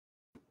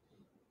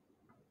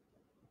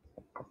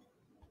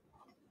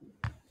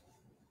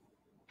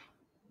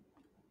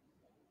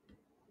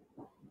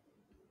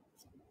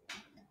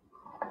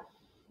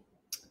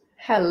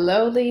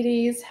Hello,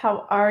 ladies.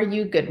 How are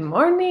you? Good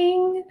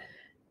morning.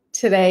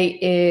 Today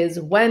is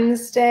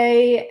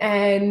Wednesday,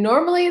 and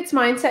normally it's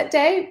mindset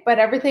day, but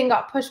everything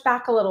got pushed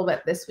back a little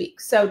bit this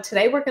week. So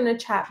today we're going to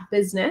chat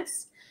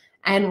business,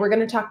 and we're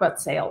going to talk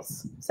about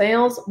sales.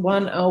 Sales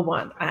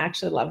 101. I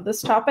actually love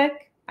this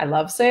topic. I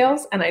love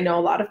sales, and I know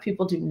a lot of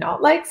people do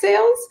not like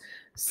sales.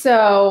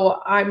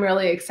 So I'm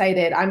really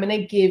excited. I'm going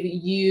to give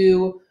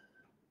you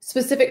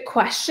specific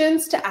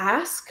questions to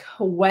ask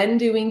when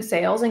doing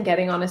sales and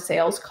getting on a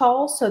sales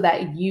call so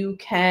that you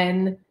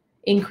can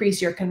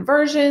increase your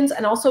conversions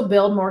and also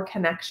build more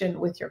connection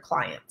with your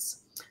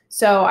clients.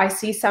 So I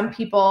see some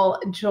people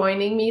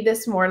joining me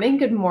this morning.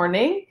 Good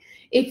morning.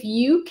 If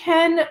you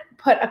can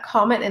put a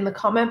comment in the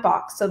comment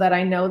box so that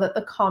I know that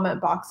the comment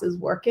box is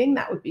working,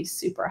 that would be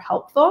super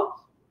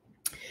helpful.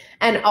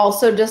 And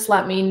also just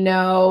let me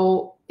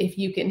know if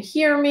you can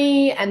hear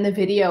me and the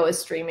video is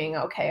streaming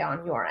okay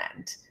on your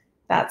end.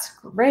 That's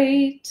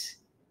great.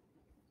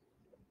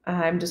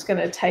 I'm just going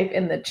to type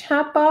in the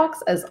chat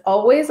box. As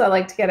always, I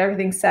like to get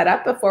everything set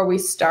up before we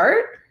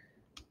start.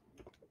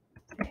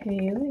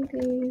 Hey,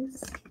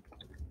 ladies.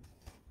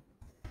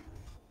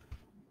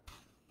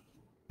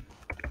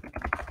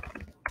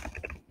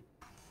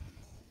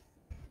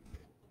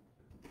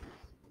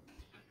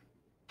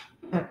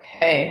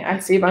 Okay, I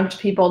see a bunch of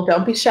people.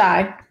 Don't be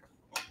shy.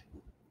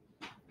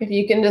 If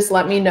you can just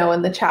let me know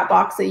in the chat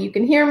box that you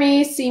can hear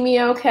me, see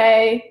me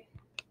okay.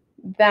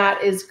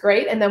 That is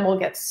great, and then we'll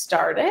get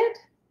started.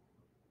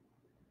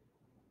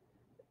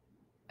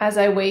 As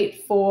I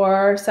wait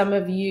for some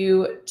of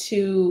you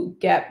to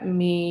get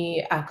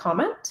me a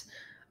comment,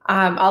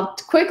 I'll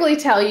quickly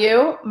tell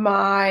you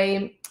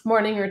my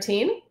morning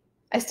routine.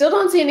 I still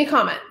don't see any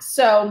comments,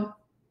 so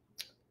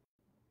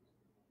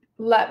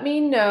let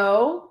me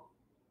know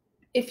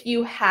if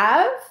you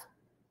have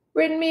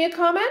written me a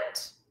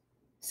comment.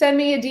 Send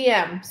me a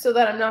DM so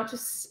that I'm not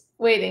just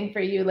waiting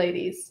for you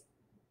ladies.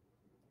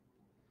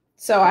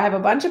 So I have a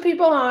bunch of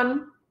people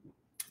on,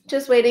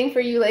 just waiting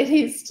for you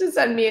ladies to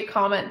send me a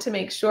comment to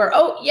make sure.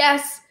 Oh,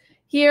 yes,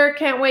 here,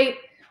 can't wait.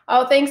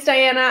 Oh, thanks,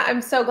 Diana. I'm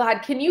so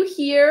glad. Can you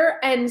hear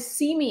and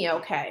see me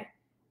okay?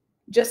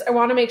 I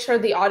want to make sure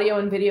the audio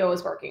and video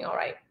is working all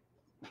right.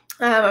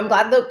 I'm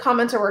glad the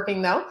comments are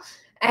working though.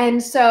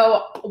 And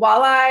so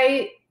while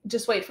I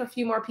just wait for a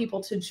few more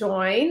people to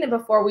join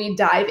before we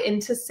dive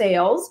into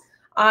sales,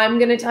 I'm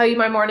going to tell you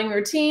my morning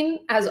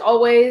routine as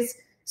always.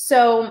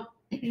 So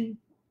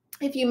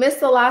if you missed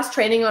the last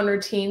training on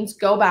routines,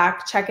 go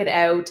back, check it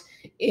out.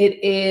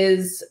 It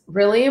is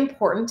really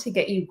important to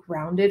get you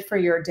grounded for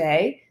your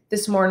day.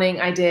 This morning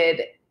I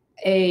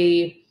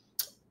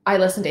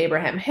listened to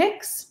Abraham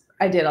Hicks.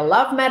 I did a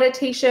love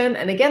meditation.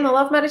 And again, the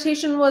love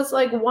meditation was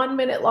like 1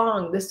 minute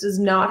long. This does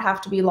not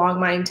have to be long.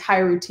 My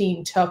entire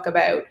routine took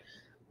about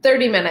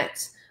 30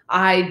 minutes.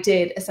 I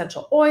did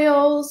essential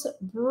oils,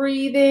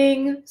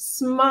 breathing,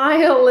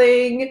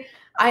 smiling.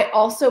 I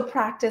also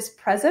practiced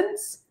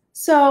presence.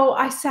 So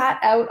I sat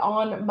out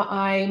on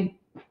my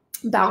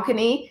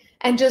balcony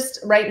and just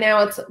right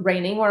now it's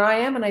raining where I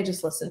am and I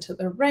just listened to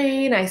the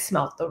rain. I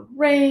smelled the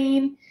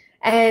rain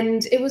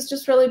and it was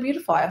just really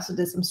beautiful. I also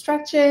did some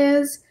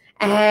stretches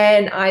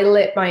and I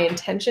lit my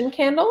intention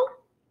candle.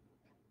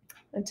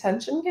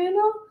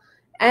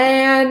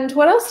 And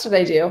what else did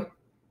I do?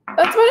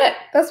 That's about it.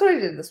 That's what I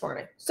did this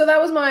morning. So that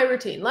was my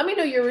routine. Let me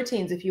know your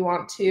routines if you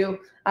want to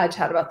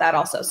chat about that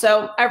also.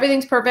 So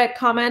everything's perfect.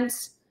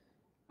 Comments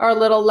are a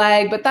little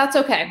lag, but that's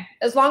okay.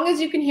 As long as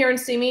you can hear and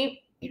see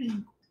me,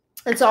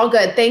 it's all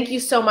good. Thank you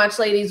so much,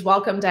 ladies.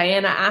 Welcome,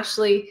 Diana,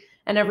 Ashley,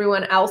 and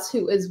everyone else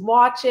who is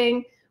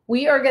watching.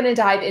 We are going to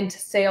dive into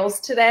sales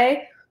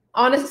today.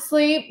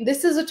 Honestly,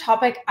 this is a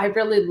topic I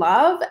really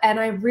love and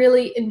I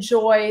really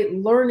enjoy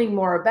learning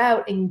more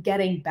about and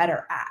getting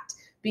better at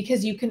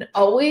because you can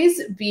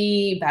always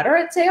be better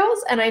at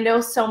sales. And I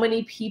know so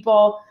many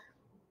people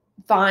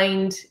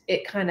find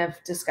it kind of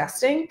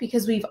disgusting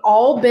because we've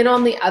all been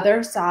on the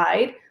other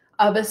side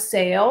of a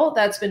sale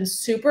that's been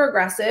super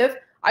aggressive.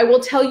 I will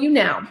tell you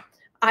now,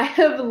 I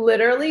have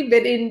literally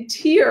been in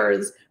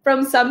tears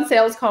from some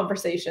sales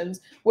conversations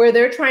where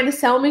they're trying to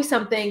sell me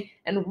something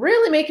and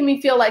really making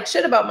me feel like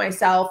shit about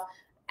myself.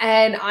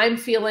 And I'm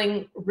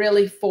feeling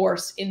really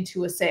forced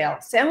into a sale.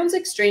 Sounds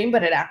extreme,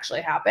 but it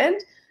actually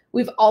happened.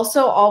 We've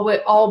also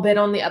all been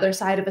on the other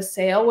side of a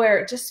sale where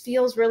it just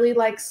feels really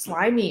like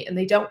slimy and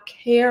they don't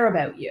care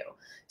about you.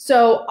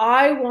 So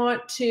I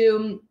want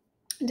to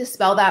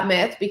dispel that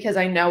myth because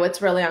I know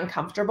it's really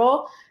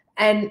uncomfortable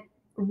and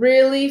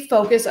really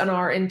focus on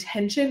our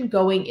intention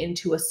going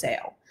into a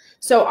sale.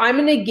 So I'm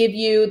going to give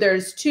you,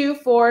 there's 2,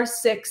 4,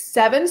 6,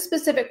 7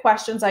 specific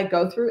questions I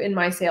go through in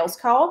my sales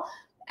call,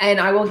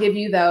 and I will give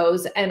you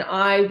those and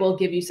I will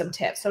give you some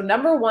tips. So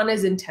number 1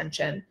 is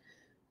intention.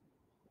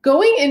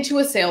 Going into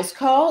a sales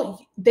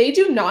call, they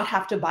do not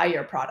have to buy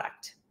your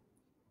product.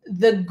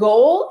 The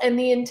goal and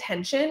the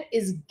intention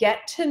is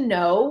get to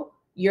know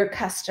your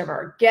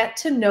customer, get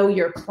to know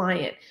your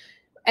client.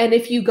 And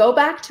if you go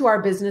back to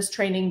our business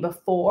training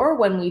before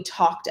when we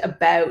talked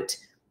about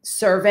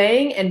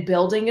surveying and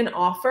building an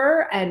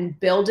offer and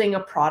building a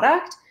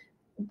product,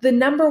 the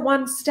number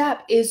one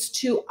step is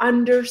to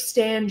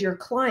understand your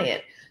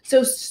client.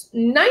 So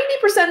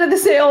 90% of the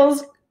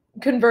sales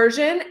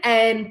conversion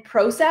and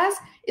process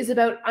is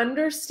about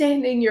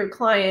understanding your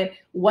client,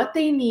 what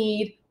they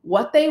need,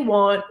 what they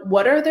want,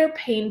 what are their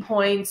pain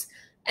points,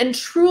 and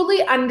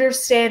truly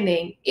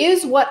understanding,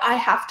 is what I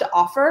have to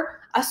offer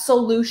a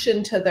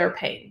solution to their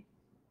pain?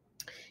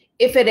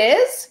 If it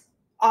is,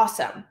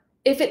 awesome.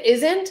 If it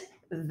isn't,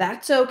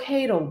 that's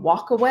okay to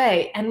walk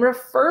away and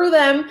refer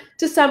them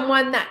to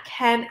someone that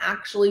can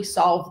actually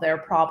solve their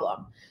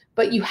problem.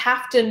 But you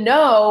have to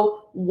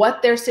know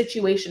what their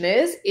situation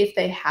is if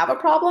they have a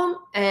problem,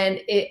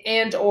 and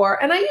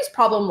I use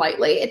problem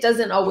lightly. It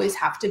doesn't always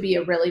have to be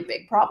a really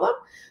big problem,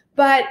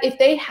 but if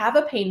they have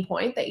a pain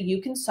point that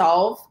you can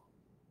solve,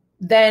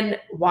 then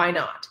why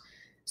not?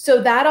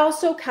 So that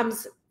also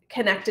comes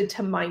connected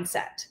to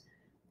mindset.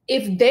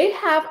 If they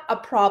have a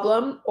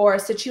problem or a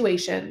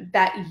situation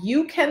that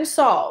you can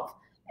solve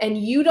and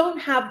you don't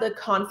have the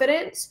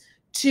confidence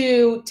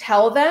to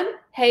tell them,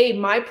 hey,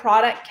 my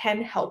product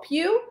can help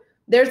you,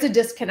 there's a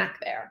disconnect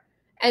there.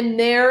 And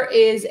there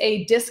is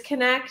a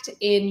disconnect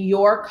in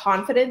your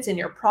confidence in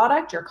your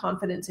product, your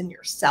confidence in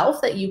yourself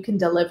that you can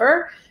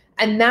deliver.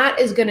 And that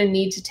is going to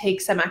need to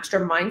take some extra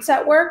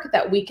mindset work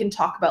that we can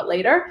talk about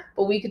later,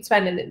 but we could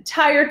spend an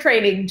entire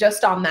training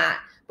just on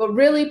that. But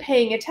really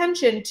paying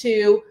attention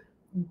to,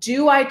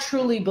 do I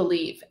truly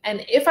believe?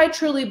 And if I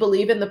truly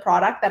believe in the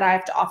product that I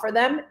have to offer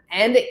them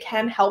and it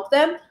can help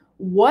them,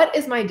 what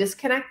is my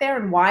disconnect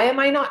there and why am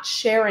I not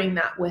sharing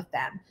that with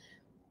them?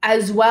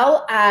 As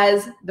well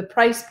as the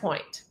price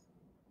point.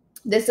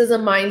 This is a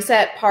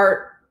mindset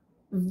part,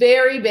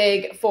 very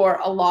big for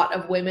a lot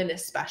of women,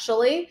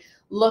 especially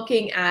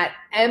looking at,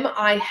 am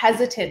I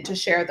hesitant to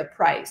share the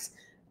price?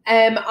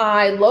 Am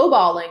I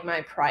lowballing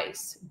my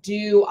price?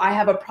 Do I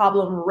have a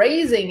problem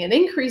raising and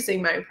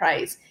increasing my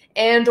price,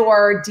 and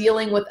or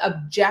dealing with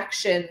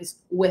objections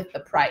with the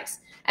price?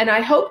 And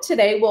I hope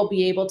today we'll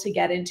be able to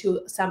get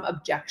into some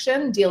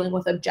dealing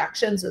with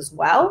objections as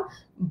well.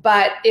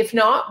 But if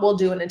not, we'll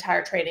do an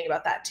entire training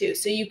about that too.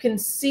 So you can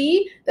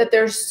see that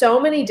there's so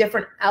many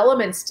different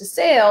elements to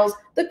sales,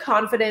 the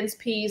confidence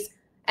piece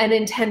and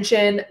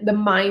intention, the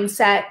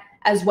mindset,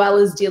 as well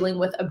as dealing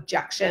with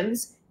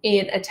objections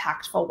in a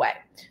tactful way.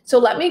 So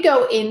let me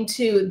go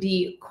into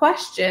the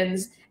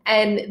questions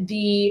and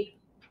the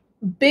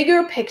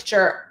bigger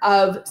picture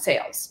of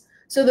sales.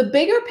 So the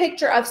bigger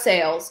picture of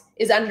sales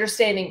is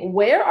understanding,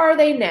 where are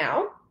they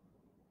now?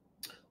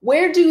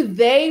 Where do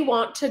they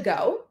want to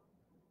go?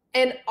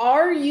 And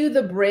are you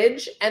the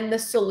bridge and the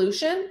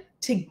solution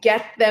to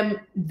get them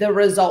the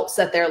results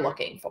that they're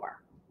looking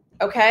for?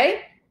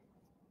 Okay?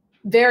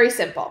 Very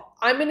simple.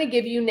 I'm going to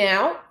give you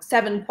now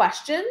 7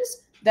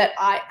 questions that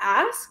I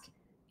ask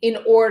in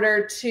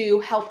order to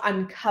help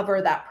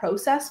uncover that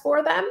process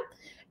for them.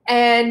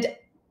 And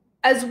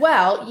as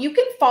well, you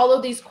can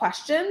follow these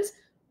questions,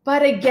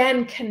 but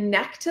again,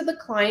 connect to the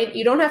client.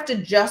 You don't have to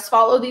just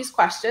follow these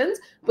questions,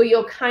 but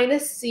you'll kind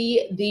of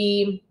see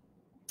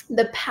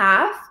the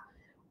path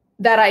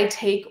that I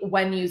take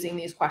when using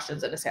these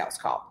questions in a sales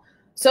call.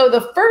 So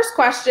the first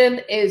question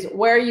is,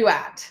 where are you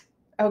at?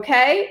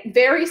 Okay,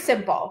 very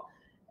simple.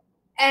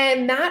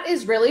 And that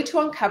is really to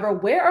uncover,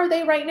 where are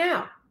they right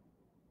now?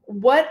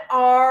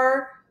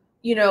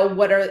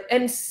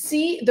 And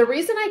see, the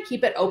reason I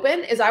keep it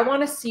open is I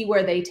want to see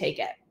where they take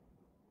it.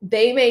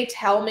 They may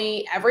tell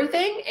me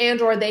everything,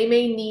 and or they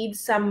may need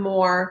some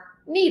more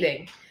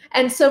kneading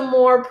and some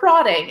more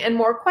prodding and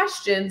more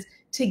questions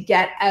to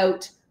get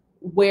out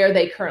where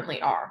they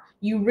currently are.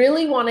 You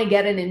really want to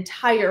get an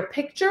entire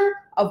picture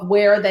of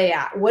where they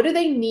at. What do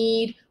they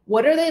need?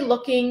 What are they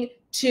looking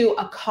to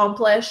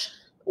accomplish?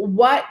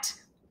 What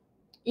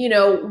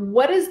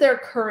is their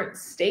current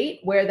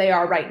state, where they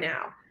are right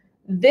now?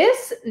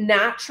 This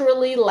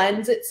naturally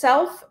lends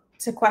itself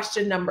to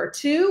question number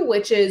 2,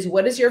 which is,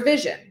 what is your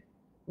vision?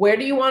 Where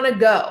do you want to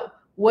go?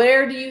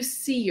 Where do you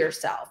see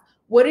yourself?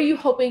 What are you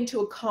hoping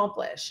to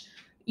accomplish?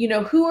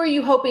 Who are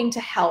you hoping to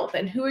help,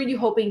 and who are you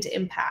hoping to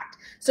impact?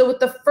 So with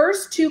the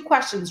first 2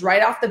 questions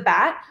right off the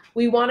bat,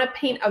 we want to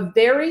paint a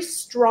very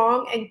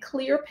strong and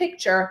clear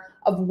picture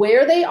of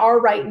where they are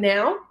right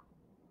now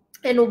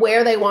and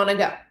where they want to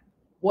go.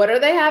 What are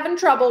they having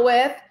trouble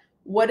with?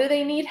 What do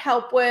they need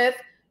help with?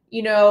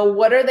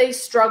 What are they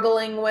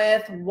struggling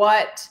with?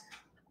 What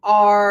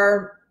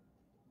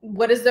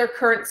is their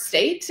current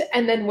state?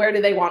 And then where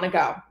do they want to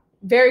go?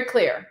 Very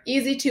clear,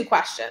 easy 2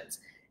 questions.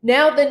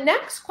 Now, the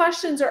next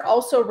questions are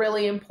also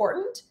really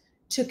important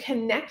to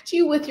connect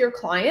you with your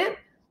client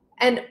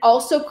and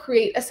also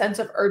create a sense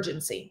of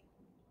urgency.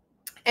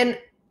 And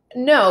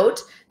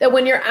note that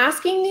when you're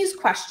asking these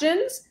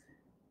questions,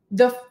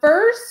 the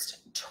first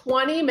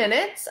 20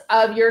 minutes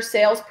of your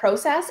sales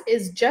process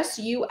is just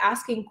you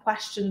asking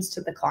questions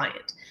to the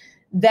client,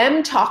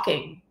 them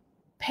talking.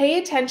 Pay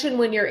attention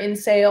when you're in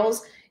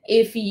sales.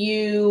 If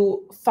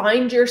you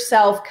find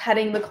yourself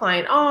cutting the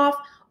client off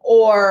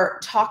or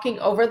talking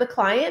over the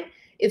client,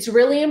 it's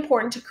really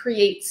important to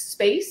create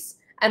space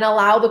and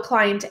allow the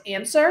client to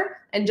answer.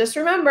 And just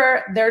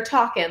remember, they're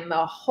talking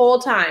the whole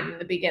time in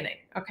the beginning,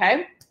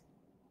 okay?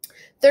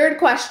 Third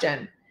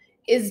question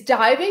is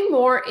diving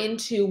more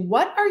into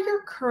what are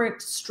your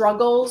current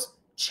struggles,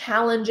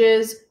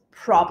 challenges,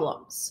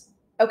 problems,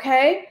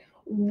 okay?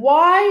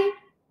 Why?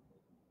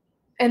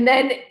 And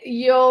then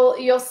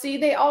you'll see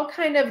they all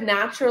kind of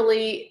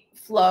naturally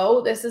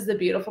flow. This is the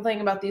beautiful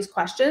thing about these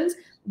questions.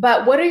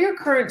 But what are your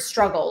current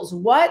struggles?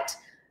 Why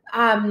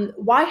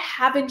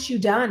haven't you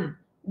done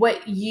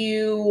what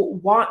you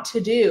want to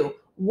do?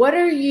 What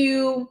are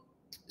you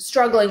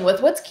struggling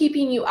with? What's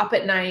keeping you up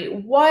at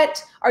night?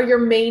 What are your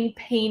main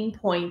pain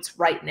points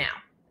right now?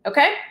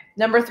 Okay,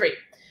 number 3.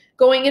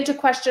 Going into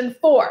question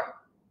 4.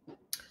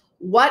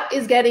 What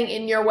is getting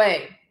in your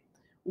way?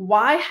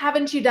 Why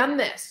haven't you done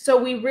this?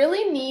 So we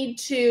really need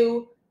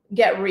to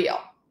get real.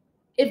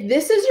 If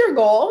this is your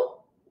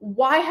goal,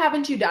 why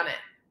haven't you done it?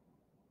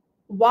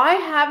 Why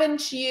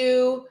haven't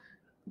you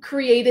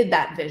created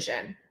that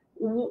vision?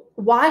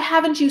 Why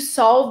haven't you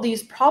solved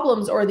these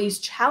problems or these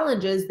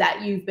challenges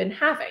that you've been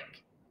having?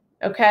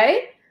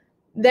 Okay?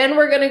 Then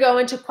we're going to go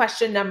into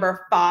question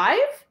number 5,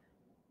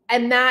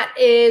 and that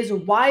is,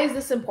 why is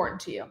this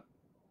important to you?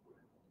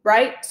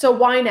 Right? So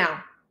why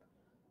now?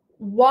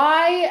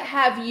 Why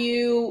have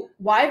you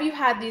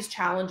had these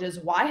challenges?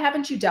 Why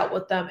haven't you dealt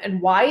with them?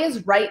 And why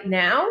is right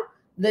now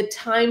the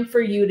time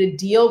for you to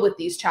deal with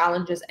these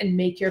challenges and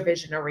make your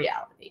vision a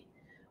reality?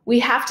 We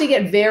have to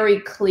get very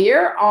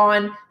clear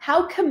on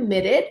how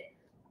committed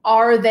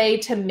are they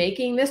to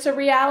making this a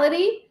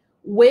reality?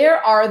 Where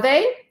are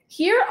they?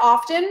 Here,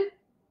 often,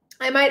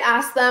 I might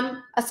ask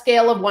them a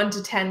scale of 1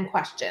 to 10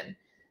 question.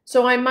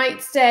 So I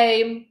might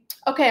say,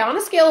 okay, on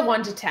a scale of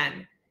 1 to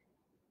 10,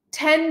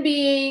 10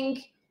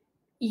 being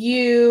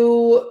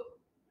you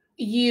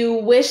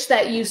wish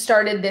that you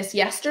started this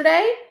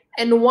yesterday,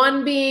 and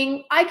 1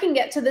 being, I can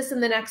get to this in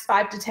the next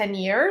 5 to 10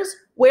 years.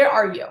 Where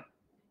are you?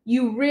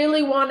 You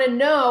really want to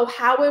know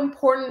how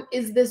important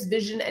is this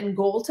vision and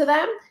goal to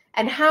them,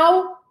 and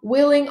how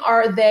willing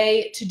are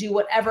they to do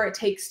whatever it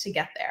takes to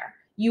get there.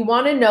 You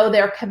want to know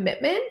their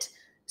commitment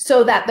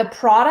so that the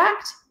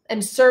product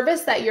and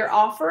service that you're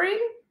offering,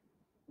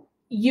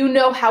 you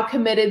know how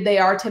committed they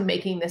are to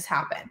making this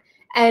happen.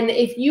 And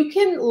if you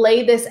can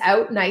lay this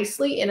out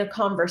nicely in a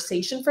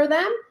conversation for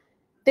them,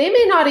 they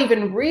may not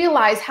even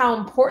realize how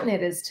important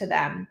it is to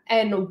them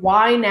and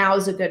why now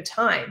is a good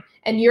time.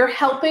 And you're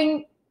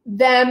helping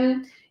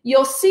them,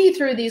 you'll see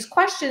through these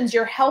questions,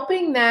 you're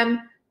helping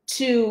them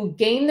to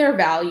gain their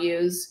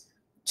values,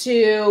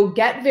 to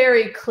get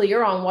very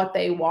clear on what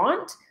they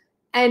want,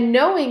 and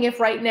knowing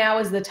if right now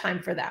is the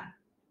time for them.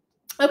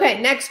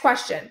 Okay, next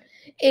question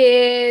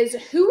is,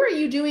 who are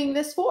you doing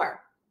this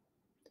for?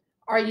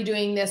 Are you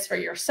doing this for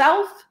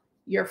yourself,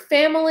 your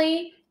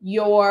family,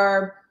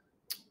 your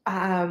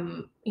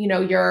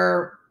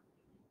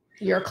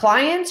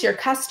clients, your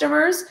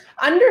customers?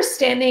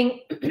 Understanding,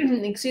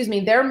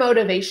 their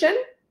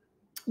motivation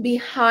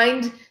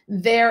behind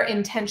their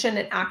intention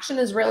and action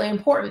is really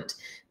important.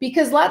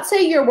 Because let's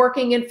say you're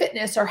working in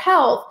fitness or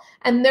health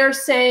and they're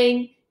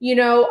saying,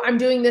 I'm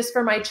doing this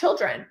for my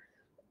children.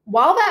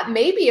 While that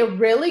may be a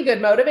really good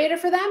motivator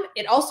for them,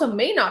 it also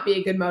may not be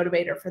a good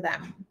motivator for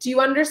them. Do you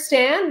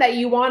understand that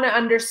you want to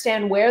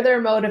understand where their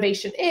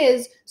motivation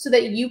is so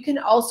that you can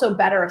also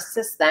better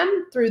assist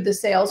them through the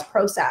sales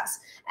process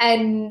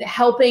and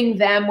helping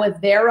them with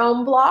their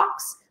own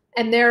blocks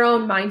and their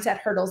own mindset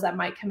hurdles that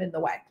might come in the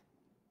way?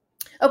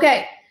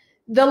 Okay,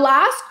 the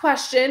last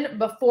question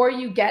before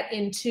you get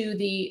into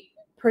the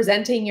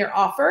presenting your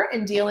offer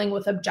and dealing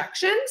with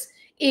objections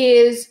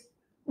is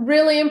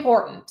really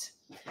important.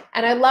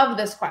 And I love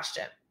this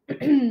question.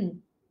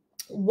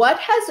 What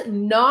has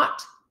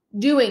not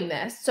doing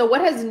this? So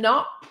what has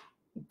not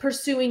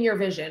pursuing your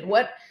vision?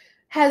 What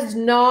has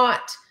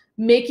not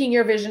making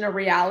your vision a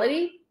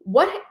reality?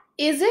 What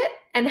is it,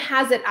 and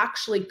has it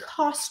actually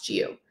cost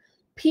you?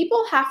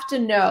 People have to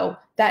know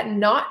that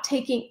not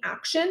taking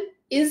action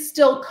is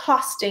still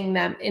costing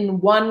them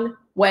in one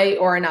way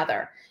or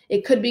another.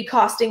 It could be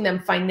costing them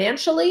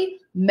financially,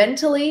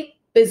 mentally,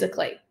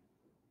 physically,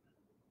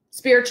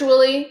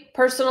 spiritually,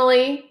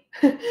 personally.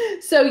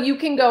 So you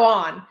can go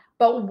on,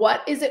 but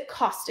what is it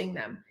costing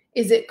them?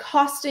 Is it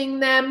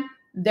costing them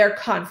their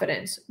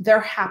confidence,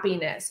 their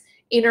happiness,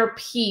 inner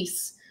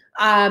peace,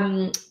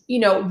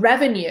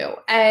 revenue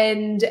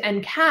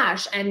and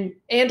cash and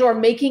or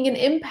making an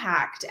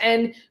impact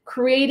and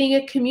creating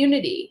a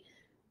community?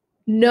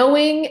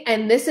 Knowing,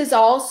 and this is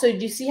also, do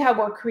you see how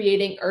we're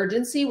creating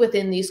urgency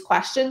within these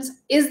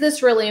questions? Is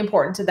this really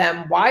important to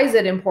them? Why is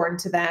it important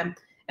to them?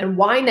 And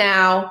why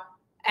now?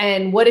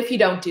 And what if you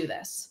don't do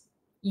this?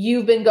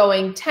 You've been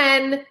going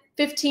 10,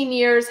 15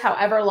 years,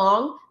 however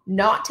long,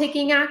 not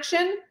taking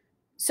action.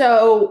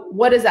 So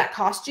what does that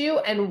cost you?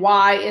 And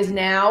why is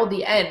now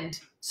the end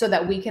so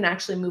that we can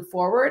actually move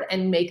forward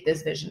and make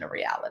this vision a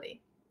reality?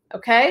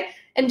 Okay.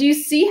 And do you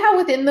see how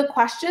within the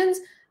questions,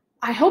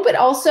 I hope it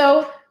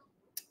also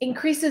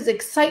increases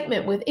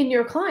excitement within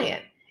your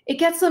client. It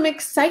gets them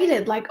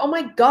excited, like, oh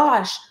my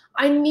gosh,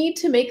 I need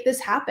to make this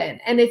happen.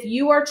 And if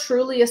you are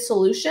truly a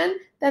solution,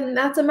 then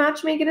that's a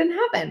match made in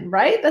heaven,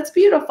 right? That's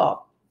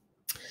beautiful.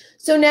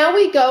 So now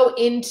we go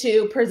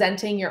into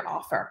presenting your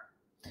offer.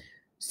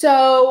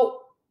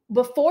 So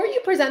before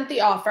you present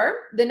the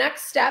offer, the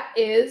next step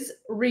is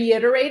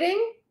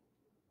reiterating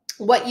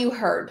what you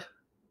heard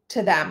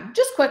to them.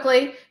 Just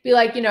quickly be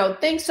like,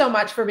 thanks so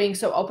much for being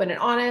so open and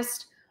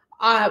honest.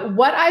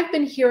 What I've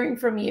been hearing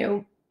from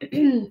you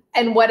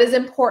and what is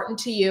important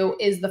to you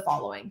is the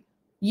following.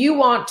 You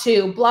want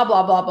to blah,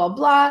 blah, blah, blah,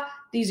 blah.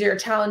 These are your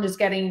challenges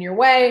getting in your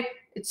way.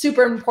 It's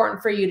super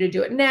important for you to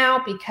do it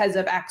now because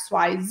of X,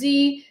 Y,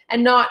 Z,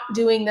 and not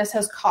doing this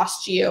has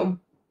cost you,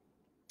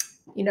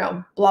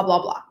 blah,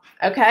 blah, blah.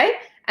 Okay.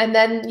 And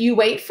then you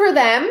wait for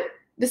them.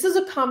 This is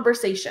a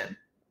conversation.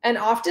 And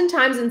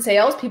oftentimes in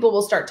sales, people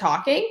will start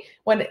talking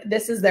when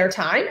this is their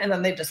time and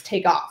then they just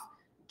take off.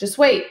 Just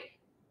wait.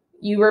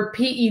 You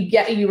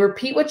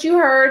repeat what you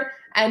heard,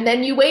 and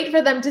then you wait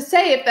for them to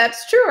say if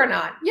that's true or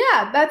not.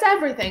 Yeah, that's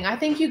everything. I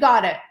think you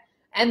got it.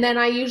 And then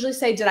I usually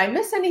say, did I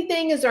miss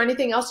anything? Is there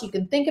anything else you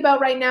can think about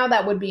right now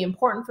that would be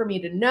important for me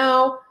to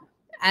know?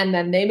 And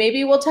then they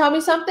maybe will tell me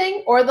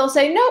something, or they'll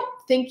say, nope,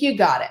 think you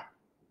got it.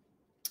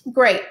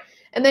 Great.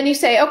 And then you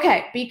say,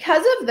 okay,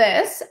 because of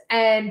this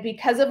and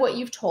because of what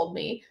you've told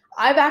me,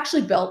 I've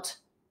actually built,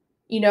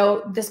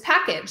 this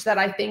package that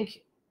I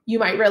think you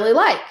might really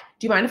like.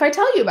 Do you mind if I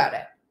tell you about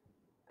it?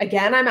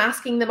 Again, I'm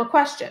asking them a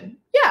question.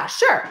 Yeah,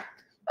 sure.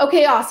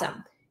 Okay,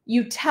 awesome.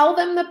 You tell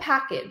them the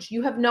package.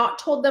 You have not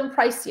told them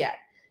price yet.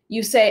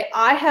 You say,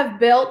 I have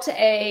built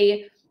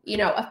a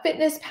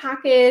fitness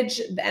package,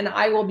 and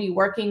I will be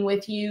working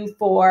with you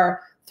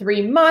for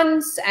 3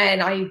 months,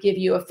 and I give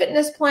you a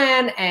fitness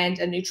plan and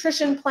a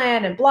nutrition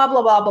plan and blah,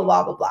 blah, blah, blah,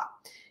 blah, blah, blah.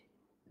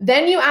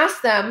 Then you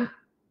ask them,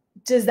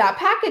 does that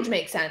package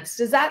make sense?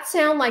 Does that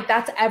sound like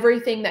that's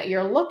everything that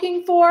you're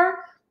looking for?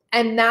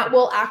 And that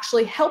will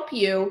actually help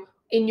you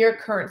in your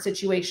current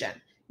situation.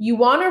 You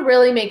want to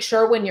really make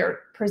sure when you're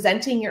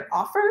presenting your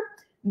offer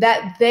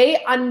that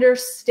they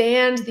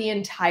understand the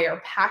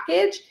entire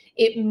package,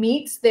 it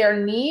meets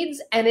their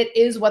needs, and it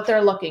is what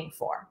they're looking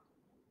for.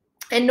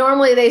 And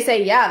normally they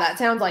say, yeah, that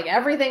sounds like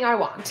everything I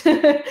want,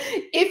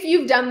 if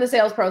you've done the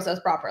sales process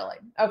properly,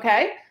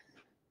 okay?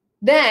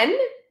 Then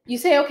you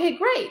say, okay,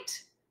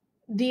 great.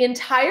 The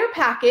entire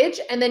package,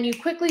 and then you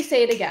quickly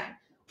say it again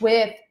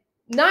with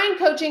 9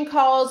 coaching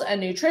calls, a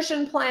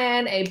nutrition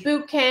plan, a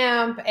boot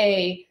camp,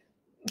 a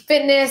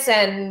fitness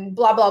and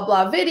blah, blah,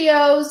 blah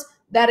videos.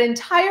 That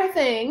entire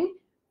thing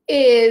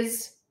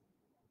is,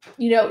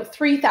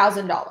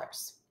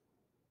 $3,000.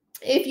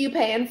 If you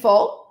pay in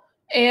full,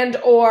 and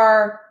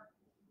or,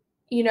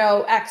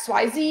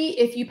 XYZ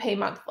if you pay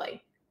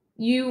monthly.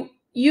 You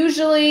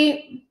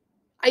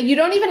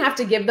don't even have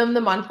to give them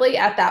the monthly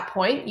at that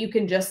point. You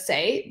can just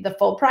say the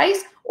full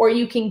price, or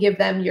you can give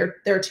them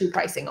their 2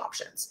 pricing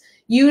options.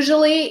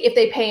 Usually if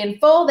they pay in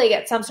full, they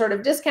get some sort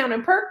of discount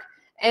and perk,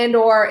 and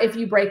or if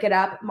you break it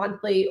up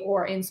monthly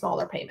or in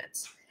smaller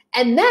payments.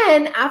 And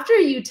then after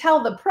you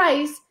tell the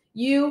price,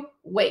 you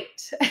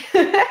wait.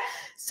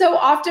 So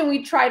often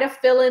we try to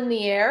fill in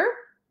the air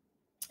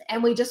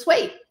and we just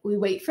wait. We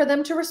wait for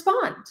them to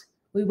respond.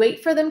 We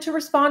wait for them to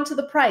respond to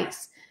the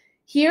price.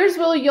 Here's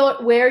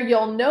where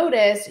you'll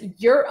notice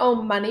your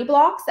own money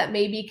blocks that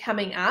may be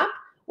coming up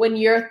when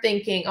you're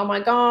thinking, oh my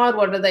God,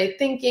 what are they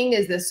thinking?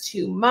 Is this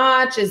too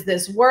much? Is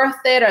this worth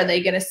it? Are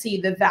they going to see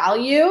the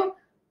value?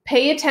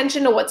 Pay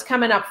attention to what's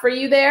coming up for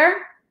you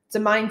there. It's a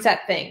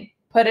mindset thing.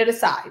 Put it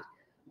aside.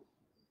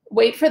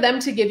 Wait for them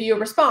to give you a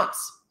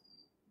response.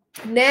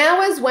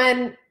 Now is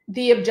when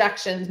the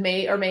objections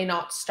may or may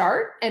not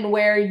start, and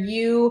where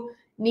you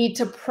need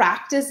to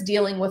practice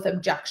dealing with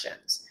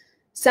objections.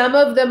 Some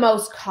of the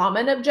most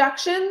common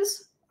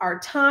objections are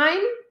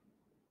time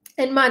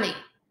and money,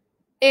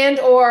 and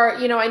or,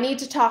 I need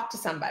to talk to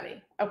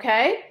somebody,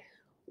 okay?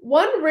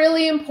 One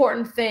really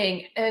important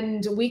thing,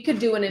 and we could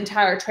do an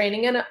entire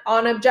training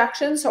on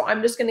objections, so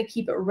I'm just going to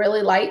keep it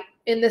really light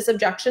in this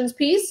objections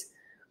piece.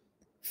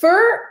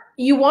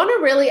 You want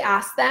to really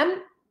ask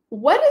them,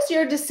 what is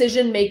your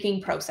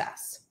decision-making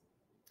process?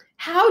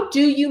 How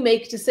do you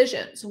make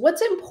decisions?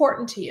 What's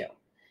important to you?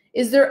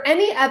 Is there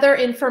any other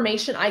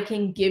information I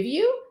can give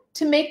you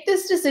to make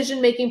this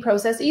decision-making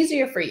process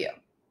easier for you?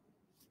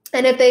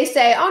 And if they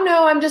say, oh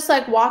no, I'm just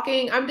like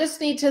walking, I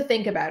just need to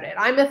think about it.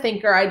 I'm a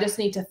thinker, I just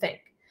need to think.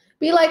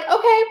 Be like,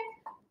 okay,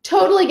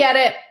 totally get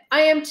it.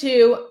 I am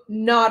too,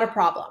 not a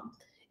problem.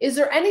 Is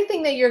there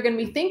anything that you're going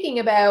to be thinking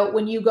about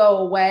when you go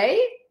away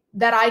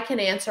that I can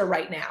answer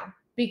right now?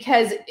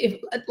 Because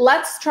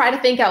let's try to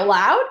think out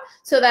loud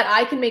so that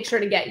I can make sure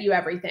to get you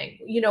everything.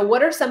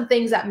 What are some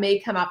things that may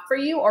come up for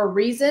you, or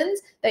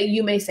reasons that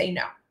you may say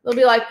no? They'll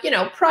be like,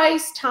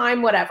 price,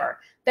 time, whatever.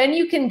 Then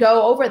you can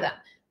go over them.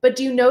 But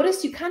do you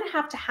notice you kind of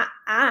have to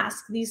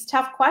ask these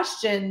tough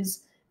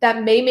questions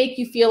that may make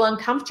you feel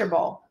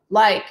uncomfortable?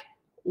 Like,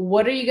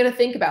 what are you going to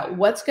think about?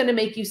 What's going to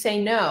make you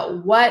say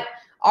no? What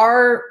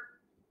are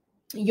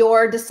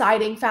your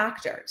deciding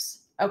factors?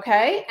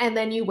 Okay. And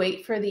then you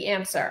wait for the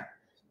answer.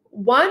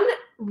 One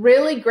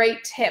really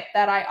great tip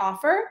that I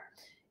offer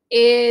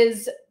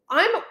is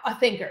I'm a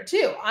thinker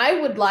too. I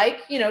would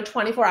like,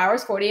 24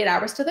 hours, 48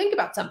 hours to think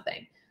about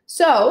something.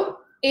 So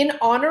in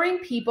honoring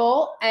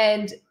people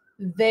and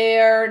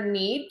their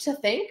need to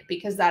think,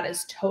 because that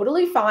is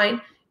totally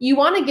fine, you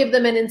want to give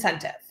them an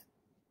incentive.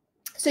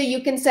 So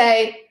you can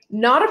say,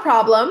 not a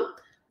problem.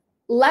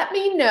 Let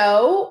me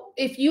know.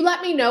 If you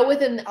let me know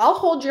I'll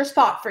hold your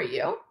spot for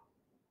you.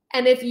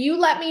 And if you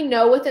let me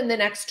know within the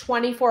next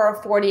 24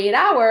 or 48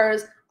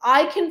 hours,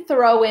 I can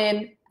throw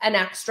in an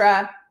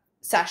extra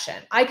session.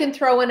 I can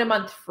throw in a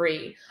month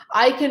free.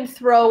 I can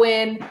throw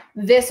in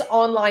this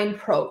online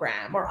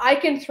program, or I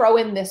can throw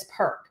in this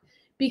perk,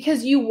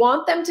 because you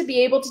want them to be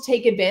able to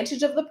take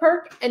advantage of the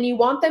perk, and you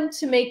want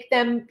to make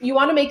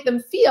them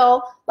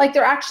feel like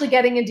they're actually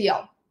getting a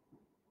deal,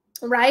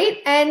 right?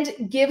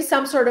 And give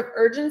some sort of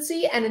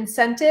urgency and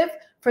incentive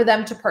for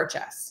them to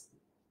purchase.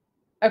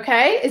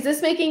 Okay, is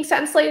this making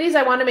sense, ladies?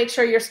 I want to make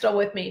sure you're still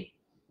with me.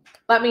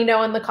 Let me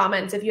know in the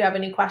comments if you have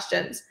any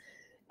questions.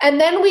 And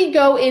then we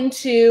go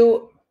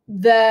into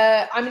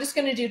I'm just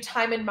going to do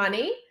time and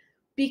money,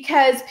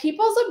 because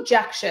people's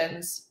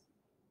objections,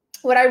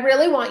 what I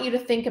really want you to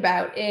think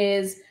about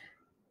is,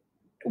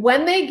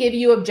 when they give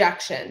you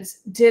objections,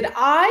 did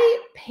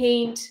I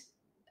paint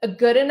a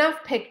good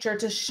enough picture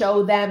to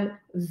show them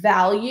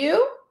value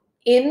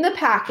in the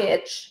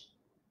package?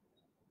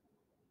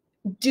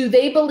 Do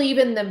they believe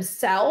in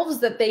themselves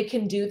that they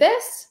can do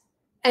this?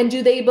 And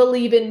do they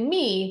believe in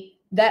me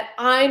that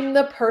I'm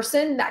the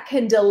person that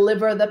can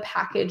deliver the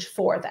package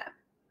for them?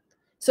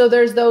 So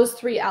there's those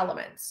three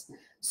elements.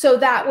 So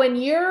that when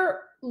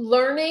you're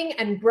learning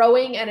and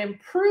growing and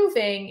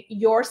improving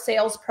your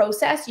sales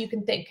process, you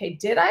can think, okay,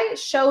 did I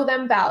show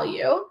them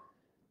value?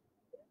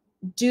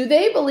 Do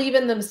they believe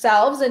in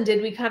themselves? And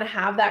did we kind of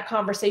have that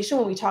conversation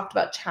when we talked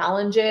about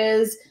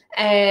challenges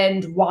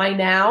and why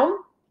now?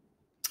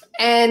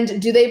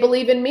 And do they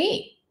believe in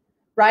me,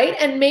 right?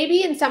 And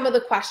maybe in some of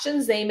the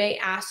questions, they may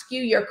ask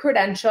you your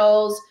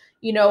credentials,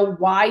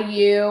 why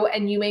you,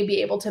 and you may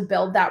be able to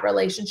build that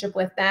relationship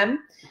with them,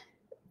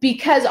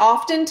 because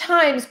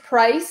oftentimes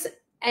price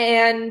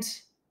and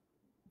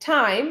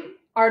time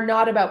are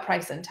not about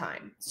price and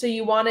time. So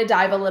you want to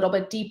dive a little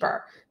bit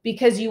deeper,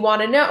 because you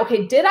want to know,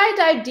 okay, did I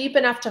dive deep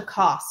enough to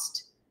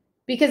cost?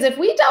 Because if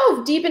we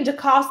dove deep into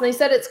cost and they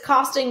said it's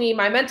costing me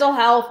my mental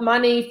health,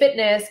 money,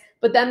 fitness,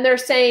 but then they're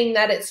saying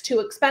that it's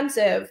too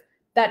expensive,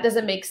 that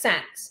doesn't make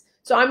sense.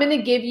 So I'm going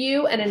to give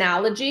you an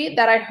analogy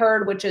that I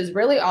heard, which is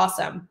really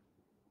awesome.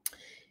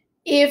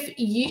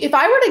 If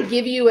I were to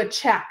give you a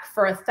check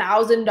for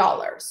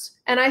 $1,000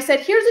 and I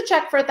said, here's a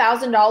check for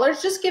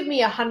 $1,000, just give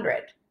me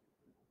 100.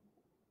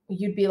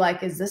 You'd be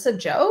like, is this a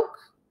joke?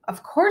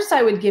 Of course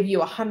I would give you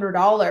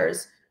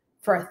 $100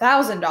 for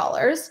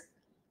 $1,000.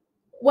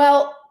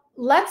 Well,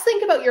 let's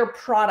think about your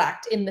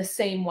product in the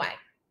same way.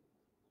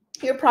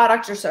 Your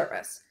product or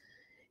service.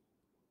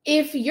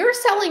 If you're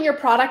selling your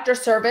product or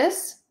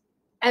service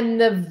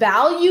and the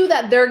value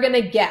that they're going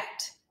to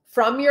get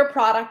from your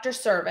product or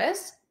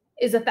service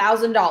is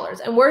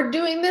 $1,000, and we're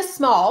doing this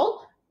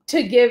small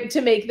to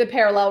make the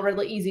parallel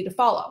really easy to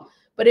follow.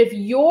 But if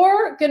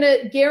you're going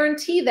to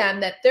guarantee them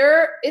that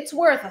it's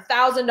worth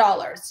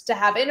 $1,000 to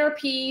have inner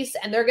peace,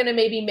 and they're going to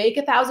maybe make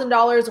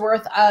 $1,000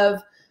 worth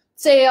of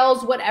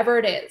sales, whatever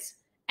it is,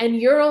 and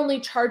you're only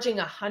charging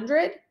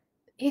 $100,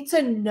 it's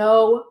a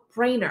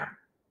no-brainer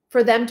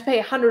for them to pay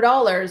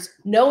 $100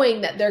 knowing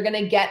that they're going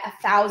to get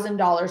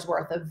 $1,000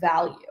 worth of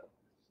value.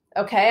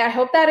 Okay, I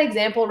hope that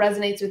example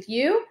resonates with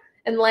you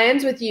and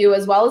lands with you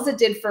as well as it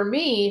did for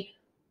me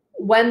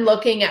when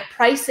looking at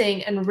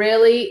pricing and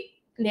really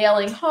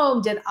nailing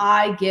home, did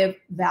I give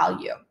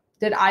value?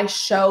 Did I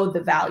show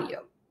the value?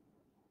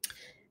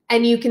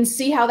 And you can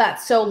see how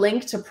that's so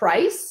linked to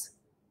price,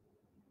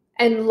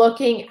 and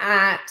looking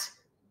at,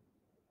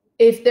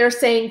 if they're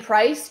saying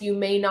price, you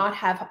may not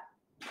have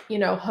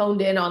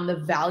honed in on the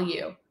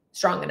value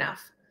strong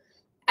enough,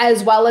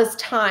 as well as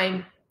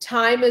time.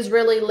 Time is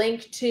really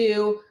linked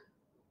to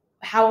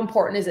how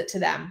important is it to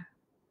them?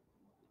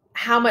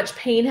 How much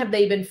pain have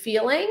they been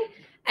feeling?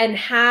 And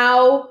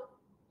how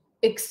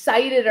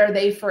excited are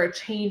they for a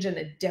change and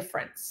a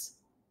difference?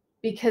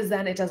 Because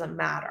then it doesn't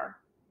matter,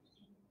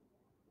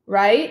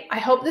 right? I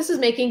hope this is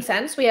making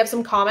sense. We have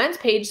some comments.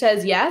 Paige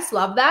says, yes,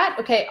 love that.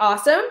 Okay,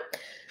 awesome.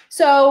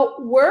 So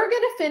we're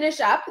going to finish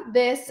up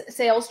this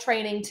sales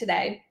training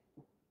today.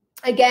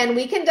 Again,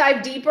 we can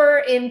dive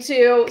deeper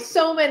into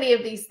so many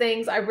of these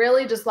things. I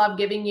really just love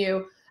giving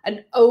you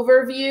an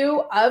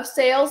overview of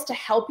sales to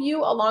help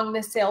you along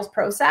this sales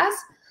process.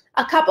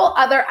 A couple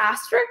other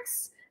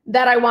asterisks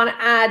that I want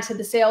to add to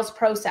the sales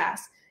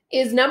process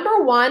is,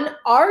 number one,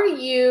 are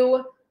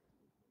you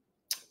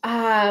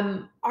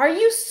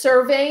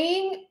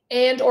surveying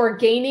and or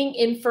gaining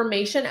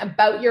information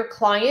about your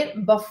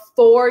client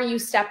before you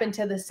step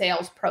into the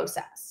sales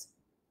process?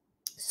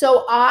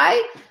 So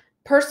I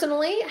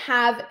personally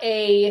have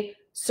a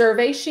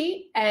survey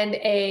sheet and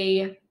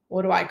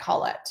what do I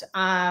call it?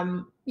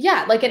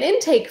 Like an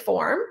intake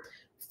form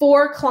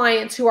for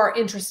clients who are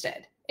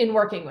interested in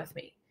working with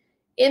me.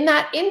 In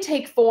that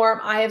intake form,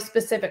 I have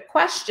specific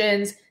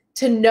questions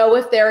to know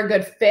if they're a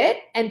good fit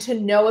and to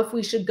know if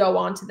we should go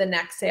on to the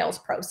next sales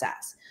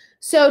process.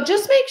 So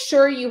just make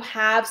sure you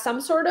have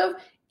some sort of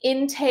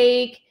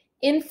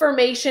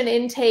information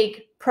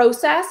intake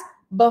process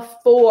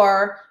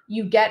before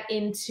you get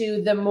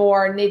into the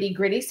more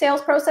nitty-gritty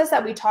sales process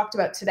that we talked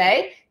about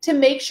today, to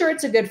make sure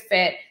it's a good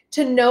fit,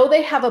 to know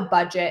they have a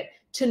budget,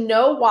 to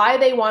know why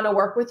they want to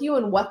work with you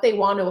and what they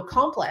want to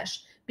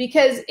accomplish.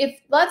 Because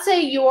if, let's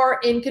say you're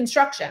in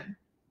construction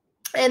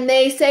and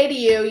they say to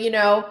you, you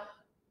know,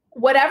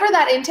 whatever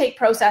that intake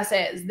process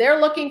is, they're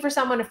looking for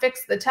someone to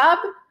fix the tub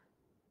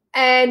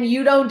and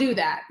you don't do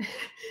that.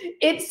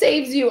 It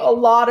saves you a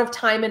lot of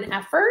time and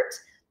effort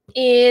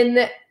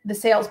in the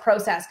sales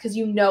process because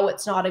you know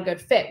it's not a good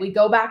fit. We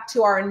go back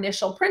to our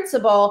initial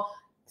principle.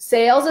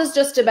 Sales is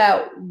just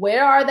about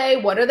where are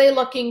they, what are they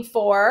looking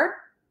for,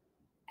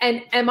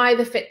 and am I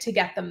the fit to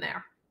get them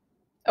there?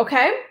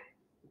 Okay?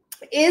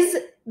 Is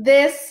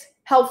this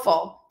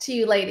helpful to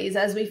you ladies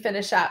as we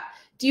finish up?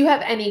 Do you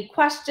have any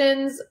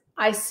questions?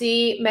 I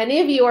see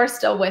many of you are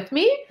still with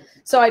me.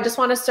 So I just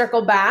want to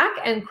circle back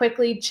and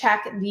quickly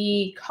check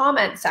the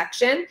comment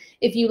section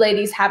if you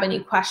ladies have any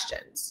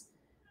questions.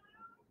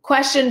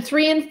 Question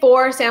 3 and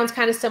 4 sounds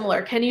kind of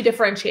similar. Can you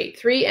differentiate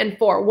 3 and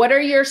 4? What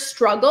are your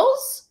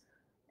struggles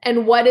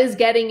and what is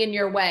getting in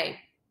your way?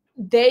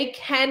 They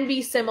can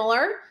be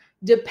similar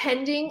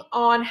depending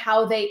on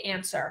how they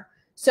answer.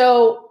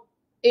 So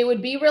it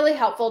would be really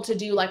helpful to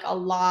do like a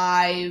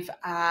live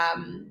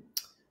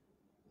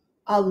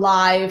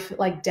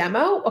like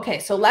demo. Okay,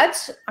 so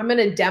I'm going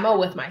to demo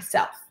with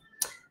myself.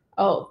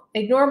 Oh,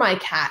 ignore my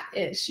cat.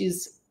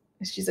 She's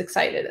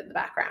excited in the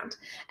background.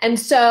 And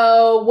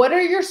so what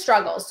are your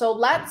struggles? So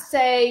let's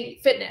say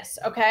fitness,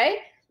 okay?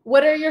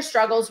 What are your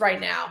struggles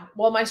right now?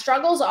 Well, my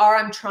struggles are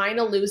I'm trying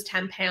to lose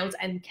 10 pounds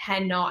and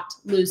cannot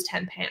lose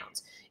 10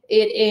 pounds.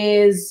 It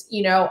is,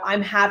 you know,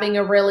 I'm having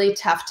a really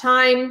tough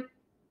time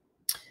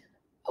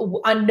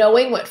on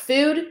knowing what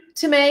food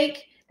to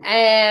make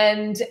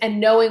and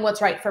knowing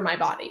what's right for my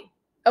body.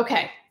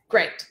 Okay,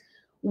 great.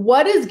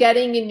 What is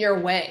getting in your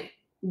way?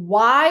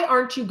 Why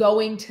aren't you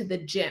going to the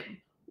gym?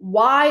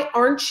 Why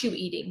aren't you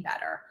eating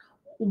better?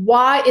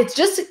 Why? It's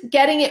just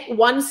getting it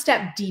one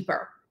step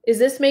deeper. Is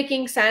this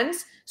making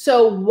sense?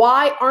 So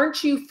why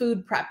aren't you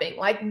food prepping?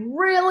 Like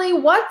really,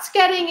 what's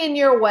getting in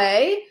your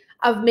way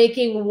of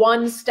making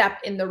one step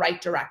in the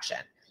right direction?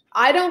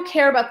 I don't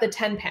care about the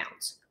 10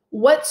 pounds.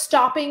 What's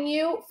stopping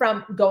you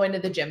from going to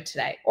the gym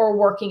today or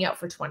working out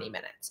for 20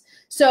 minutes?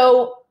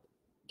 So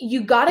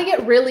you got to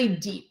get really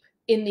deep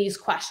in these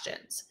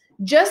questions.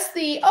 Just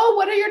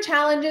what are your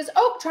challenges?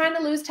 Oh, trying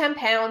to lose 10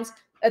 pounds.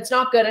 That's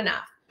not good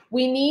enough.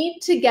 We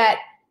need to get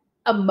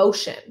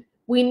emotion.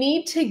 We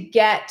need to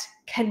get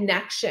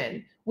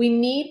connection. We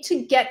need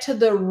to get to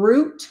the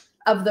root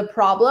of the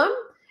problem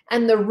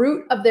and the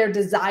root of their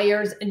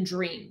desires and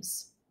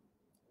dreams.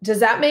 Does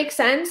that make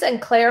sense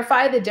and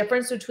clarify the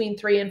difference between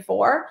 3 and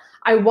 4?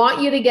 I want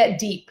you to get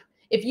deep.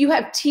 If you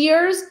have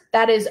tears,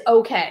 that is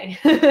okay.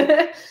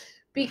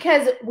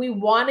 Because we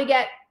want to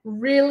get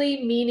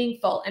really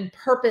meaningful and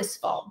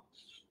purposeful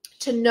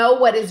to know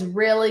what is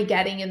really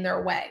getting in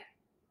their way.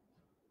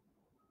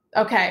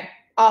 Okay,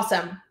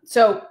 awesome.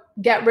 So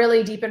get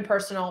really deep and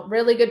personal.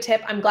 Really good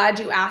tip. I'm glad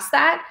you asked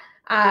that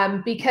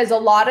because a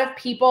lot of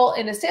people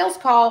in a sales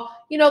call,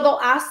 you know,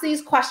 they'll ask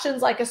these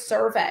questions like a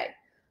survey.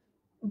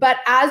 But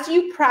as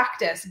you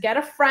practice, get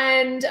a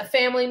friend, a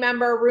family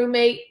member,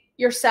 roommate,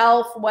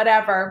 yourself,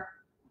 whatever,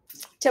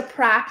 to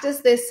practice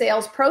this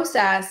sales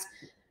process,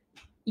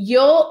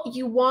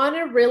 you want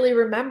to really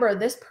remember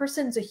this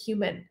person's a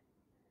human.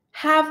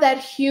 Have that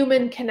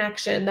human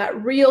connection,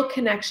 that real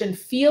connection,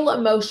 feel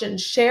emotion,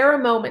 share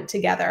a moment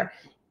together,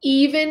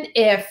 even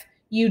if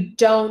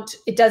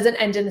it doesn't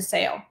end in a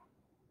sale.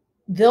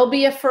 They'll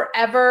be a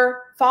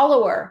forever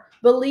follower,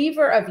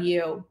 believer of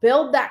you.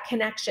 Build that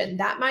connection.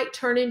 That might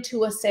turn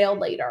into a sale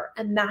later,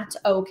 and that's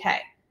okay.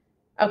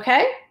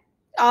 Okay?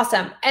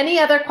 Awesome. Any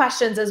other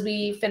questions as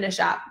we finish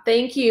up?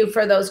 Thank you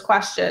for those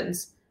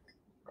questions.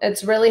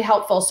 It's really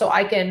helpful so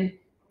I can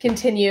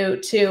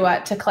continue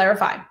to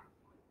clarify.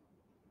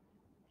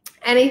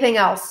 Anything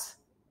else?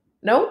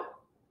 No?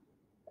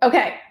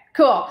 Okay,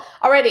 cool.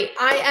 Alrighty,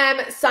 I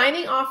am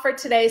signing off for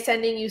today,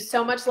 sending you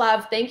so much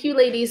love. Thank you,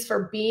 ladies,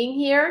 for being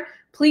here.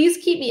 Please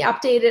keep me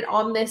updated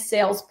on this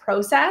sales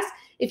process.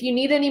 If you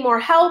need any more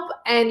help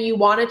and you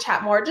want to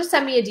chat more, just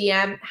send me a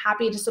DM.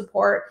 Happy to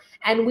support.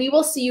 And we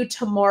will see you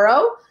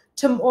tomorrow.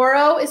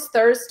 Tomorrow is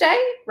Thursday,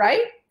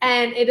 right?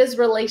 And it is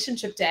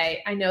Relationship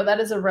Day. I know that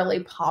is a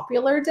really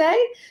popular day.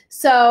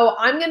 So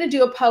I'm going to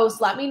do a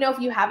post. Let me know if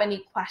you have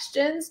any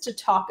questions to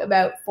talk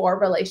about for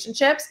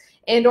relationships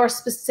and or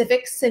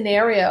specific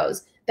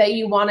scenarios that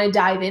you want to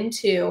dive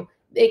into.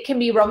 It can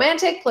be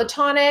romantic,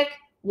 platonic,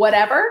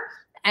 whatever.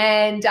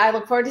 And I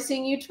look forward to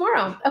seeing you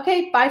tomorrow.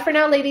 Okay, bye for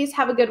now, ladies.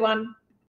 Have a good one.